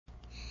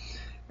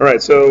All right,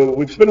 so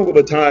we've spent a little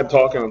bit of time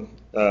talking,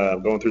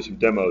 going through some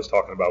demos,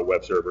 talking about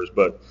web servers,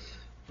 but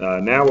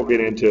now we'll get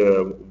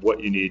into what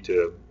you need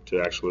to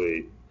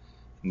actually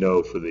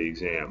know for the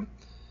exam.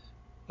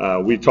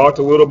 We talked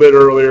a little bit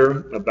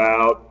earlier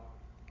about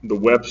the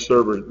web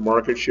server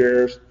market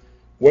shares.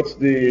 What's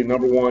the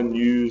number one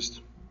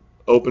used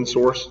open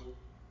source?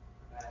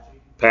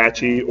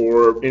 Apache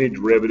or any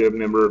derivative,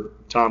 remember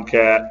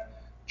Tomcat,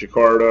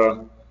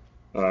 Jakarta,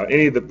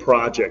 any of the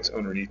projects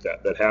underneath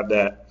that have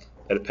that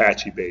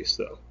Apache base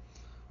though.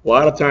 A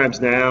lot of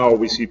times now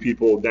we see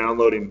people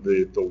downloading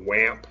the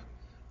WAMP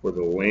or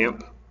the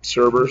LAMP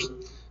servers.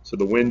 So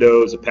the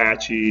Windows,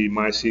 Apache,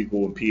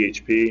 MySQL, and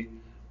PHP,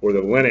 or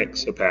the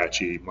Linux,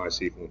 Apache,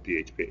 MySQL, and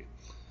PHP.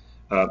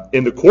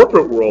 In the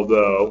corporate world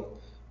though,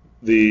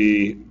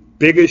 the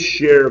biggest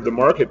share of the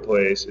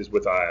marketplace is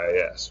with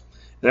IIS.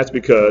 And that's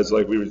because,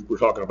 like we were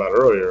talking about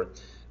earlier,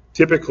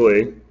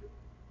 typically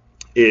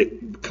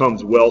it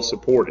becomes well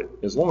supported.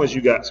 As long as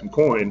you got some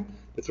coin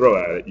to throw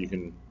at it, you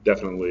can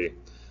definitely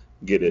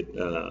get it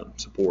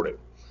supported.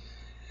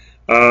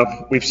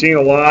 We've seen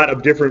a lot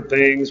of different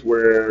things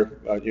where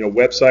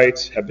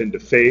websites have been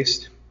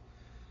defaced.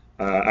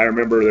 I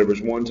remember there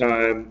was one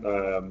time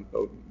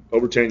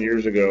over 10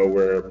 years ago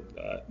where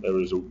there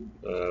was a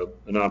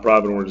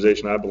nonprofit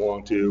organization I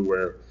belonged to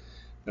where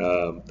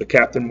the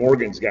Captain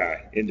Morgan's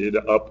guy ended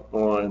up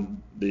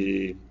on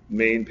the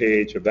main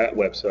page of that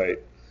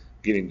website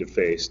getting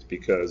defaced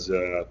because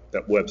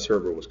that web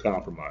server was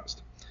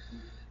compromised.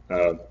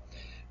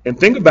 And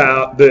think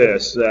about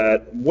this,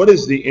 that what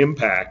is the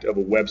impact of a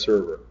web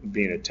server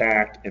being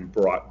attacked and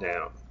brought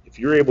down? If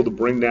you're able to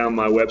bring down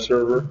my web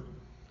server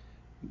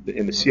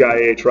in the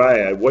CIA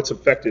triad, what's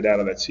affected out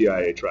of that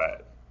CIA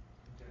triad?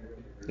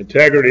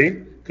 Integrity,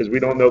 because we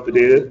don't know if the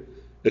data,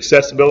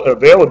 accessibility,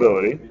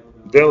 availability.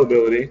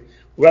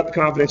 What about the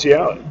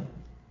confidentiality?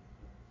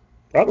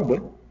 Probably,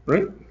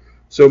 right?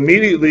 So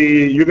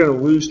immediately you're going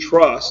to lose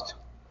trust.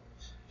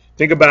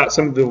 Think about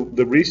some of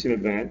the recent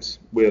events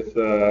with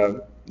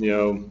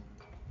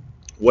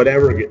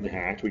whatever getting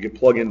hacked. We could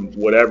plug in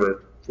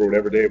whatever for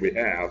whatever data we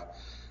have.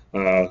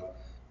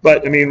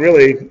 But I mean,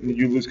 really,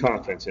 you lose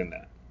confidence in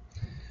that.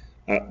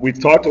 We've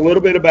talked a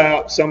little bit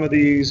about some of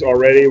these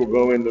already. We'll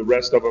go into the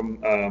rest of them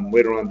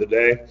later on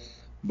today.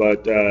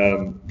 But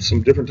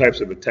some different types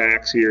of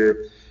attacks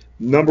here.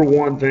 Number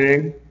one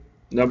thing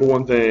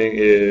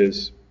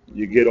is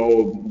you get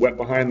old wet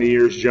behind the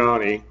ears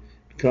Johnny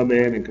to come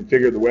in and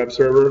configure the web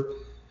server.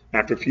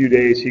 After a few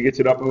days, he gets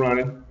it up and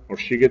running, or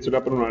she gets it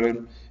up and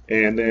running,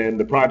 and then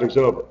the project's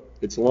over.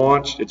 It's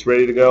launched, it's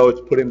ready to go, it's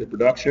put into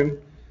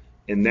production,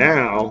 and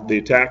now the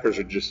attackers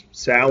are just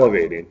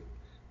salivating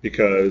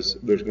because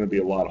there's going to be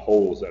a lot of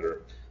holes that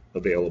are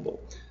available.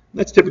 And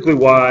that's typically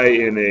why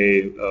in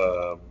a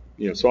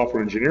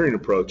software engineering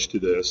approach to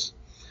this,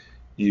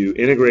 you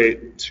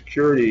integrate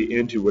security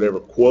into whatever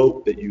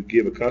quote that you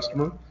give a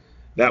customer.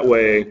 That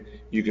way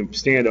you can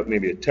stand up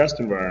maybe a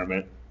test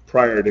environment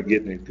prior to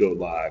getting it go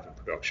live in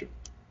production.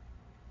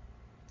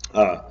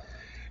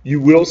 You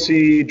will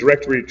see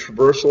directory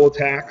traversal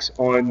attacks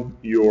on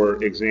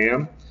your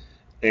exam,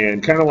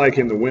 and kind of like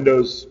in the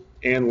Windows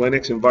and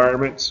Linux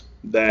environments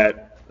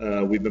that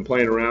we've been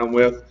playing around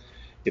with,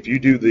 if you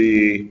do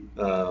the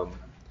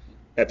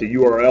at the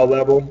URL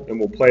level, and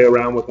we'll play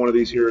around with one of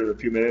these here in a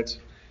few minutes,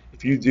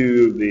 if you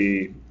do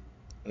the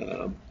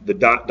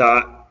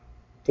 //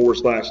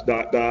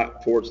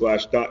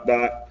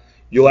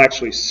 you'll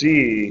actually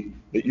see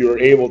that you're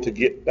able to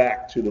get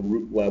back to the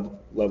root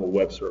level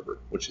web server,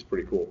 which is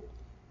pretty cool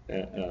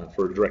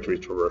for directory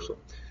traversal.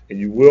 And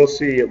you will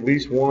see at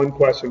least one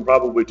question,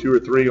 probably two or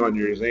three on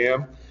your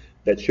exam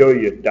that show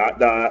you ..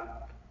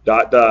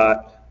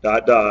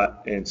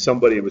 and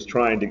somebody was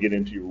trying to get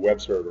into your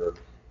web server,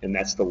 and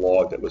that's the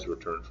log that was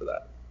returned for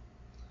that.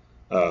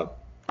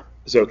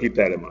 So keep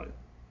that in mind.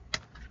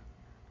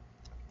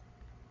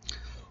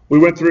 We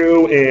went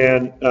through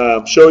and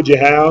showed you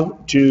how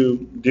to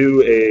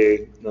do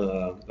a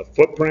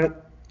footprint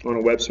on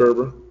a web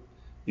server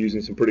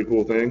using some pretty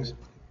cool things.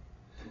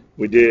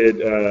 We did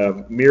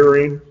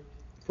mirroring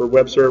for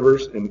web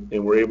servers, and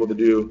we're able to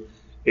do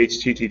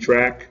HTTP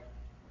track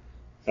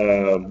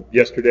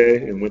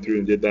yesterday, and went through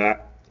and did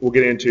that. We'll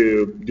get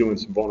into doing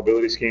some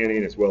vulnerability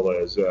scanning as well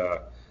as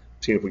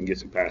seeing if we can get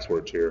some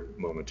passwords here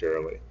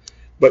momentarily.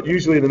 But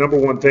usually the number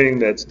one thing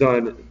that's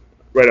done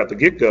right out the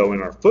get-go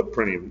in our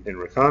footprinting and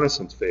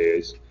reconnaissance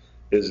phase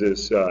is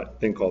this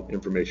thing called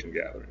information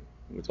gathering.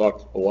 And we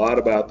talked a lot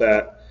about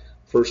that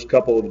first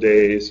couple of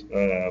days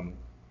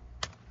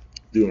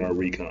doing our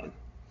recon.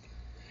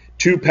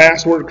 Two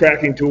password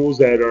cracking tools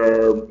that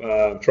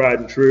are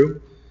tried and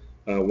true.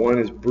 One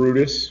is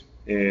Brutus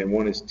and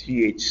one is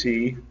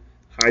THC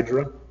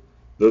Hydra.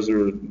 Those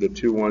are the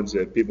two ones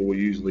that people will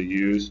usually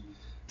use.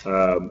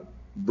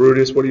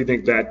 Brutus, what do you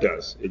think that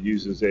does? It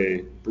uses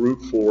a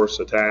brute force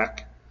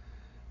attack.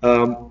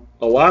 A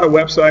lot of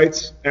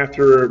websites,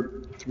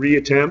 after 3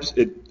 attempts,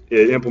 it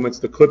implements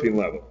the clipping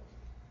level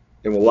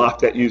and will lock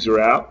that user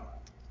out.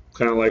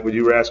 Kind of like what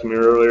you were asking me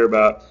earlier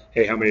about,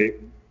 hey, how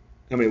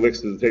how many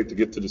licks does it take to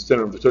get to the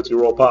center of the Tootsie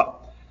Roll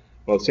Pop?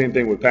 Well, the same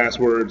thing with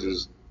passwords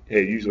is,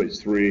 hey, usually it's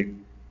 3 and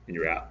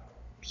you're out,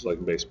 just like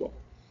in baseball.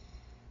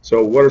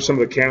 So what are some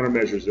of the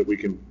countermeasures that we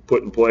can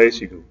put in place?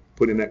 You can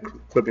put in that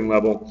clipping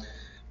level,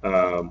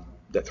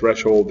 the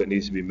threshold that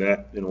needs to be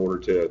met in order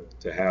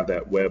to have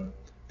that web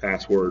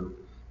password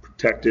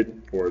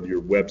protected or your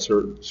web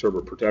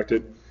server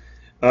protected.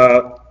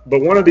 But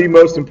one of the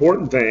most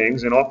important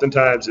things, and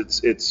oftentimes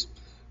it's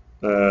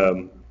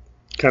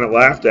kind of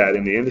laughed at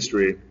in the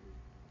industry,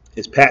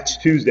 is Patch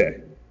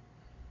Tuesday.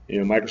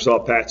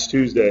 Microsoft Patch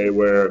Tuesday,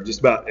 where just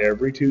about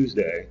every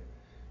Tuesday,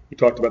 we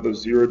talked about those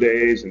 0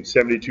 days and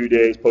 72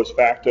 days post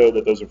facto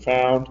that those are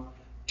found.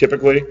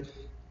 Typically,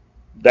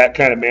 that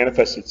kind of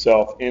manifests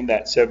itself in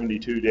that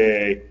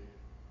 72-day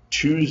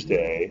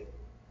Tuesday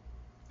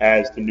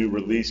as the new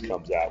release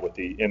comes out with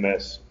the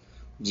MS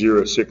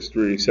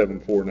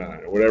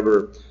 063749 or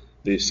whatever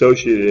the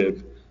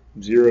associative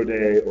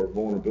 0-day or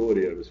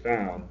vulnerability that was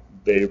found.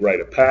 They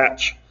write a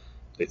patch,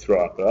 they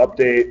throw out the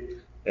update,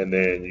 and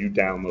then you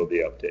download the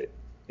update.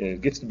 And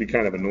it gets to be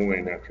kind of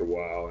annoying after a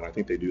while, and I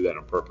think they do that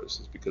on purpose.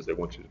 It's because they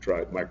want you to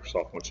try,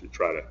 Microsoft wants you to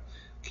try to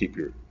keep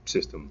your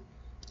system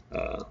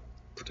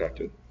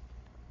protected.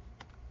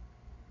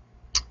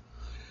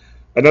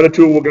 Another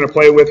tool we're going to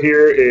play with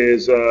here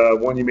is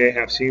one you may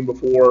have seen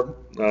before,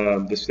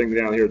 this thing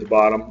down here at the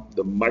bottom,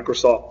 the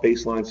Microsoft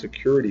Baseline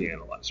Security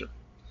Analyzer.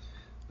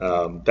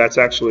 That's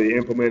actually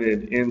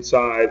implemented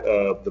inside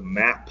of the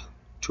MAP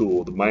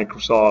tool, the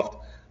Microsoft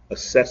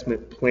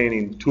Assessment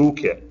Planning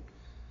Toolkit.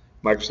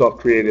 Microsoft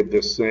created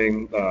this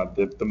thing,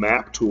 the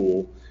MAP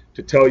tool,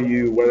 to tell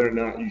you whether or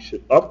not you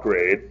should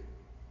upgrade.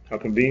 How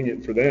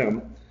convenient for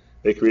them.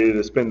 They created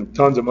to spend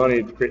tons of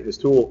money to create this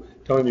tool,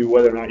 telling you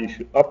whether or not you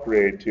should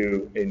upgrade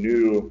to a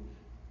new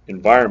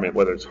environment,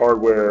 whether it's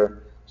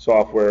hardware,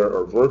 software,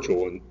 or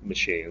virtual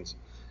machines.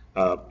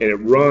 And it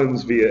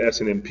runs via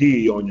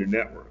SNMP on your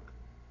network.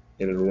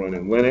 And it'll run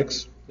in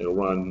Linux. It'll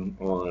run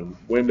on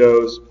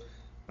Windows.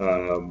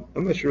 I'm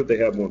not sure if they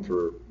have one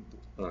for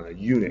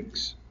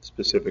Unix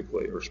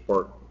specifically or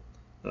Spark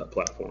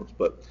platforms,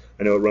 but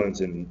I know it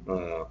runs in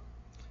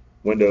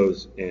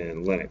Windows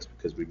and Linux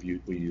because we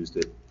used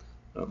it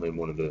in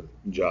one of the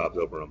jobs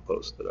over on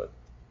Post that I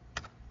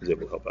was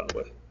able to help out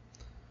with.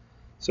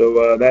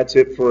 So that's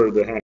it for the